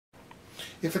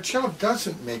If a child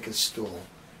doesn't make a stool,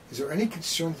 is there any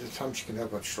concern that the time she can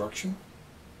have obstruction?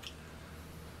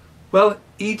 Well,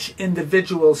 each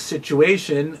individual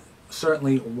situation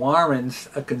certainly warrants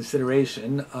a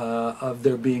consideration of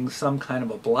there being some kind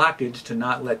of a blockage to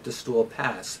not let the stool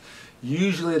pass.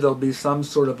 Usually there'll be some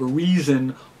sort of a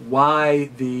reason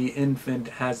why the infant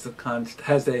has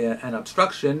an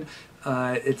obstruction.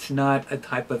 It's not a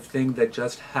type of thing that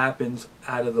just happens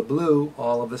out of the blue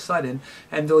all of a sudden,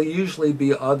 and there'll usually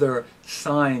be other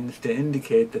signs to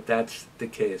indicate that that's the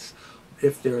case.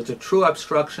 If there is a true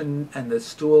obstruction and the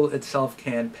stool itself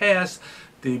can't pass,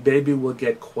 the baby will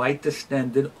get quite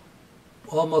distended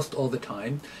almost all the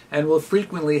time and will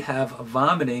frequently have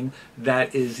vomiting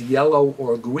that is yellow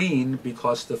or green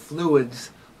because the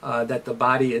fluids that the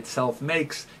body itself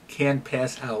makes can't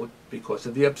pass out because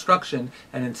of the obstruction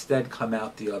and instead come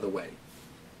out the other way.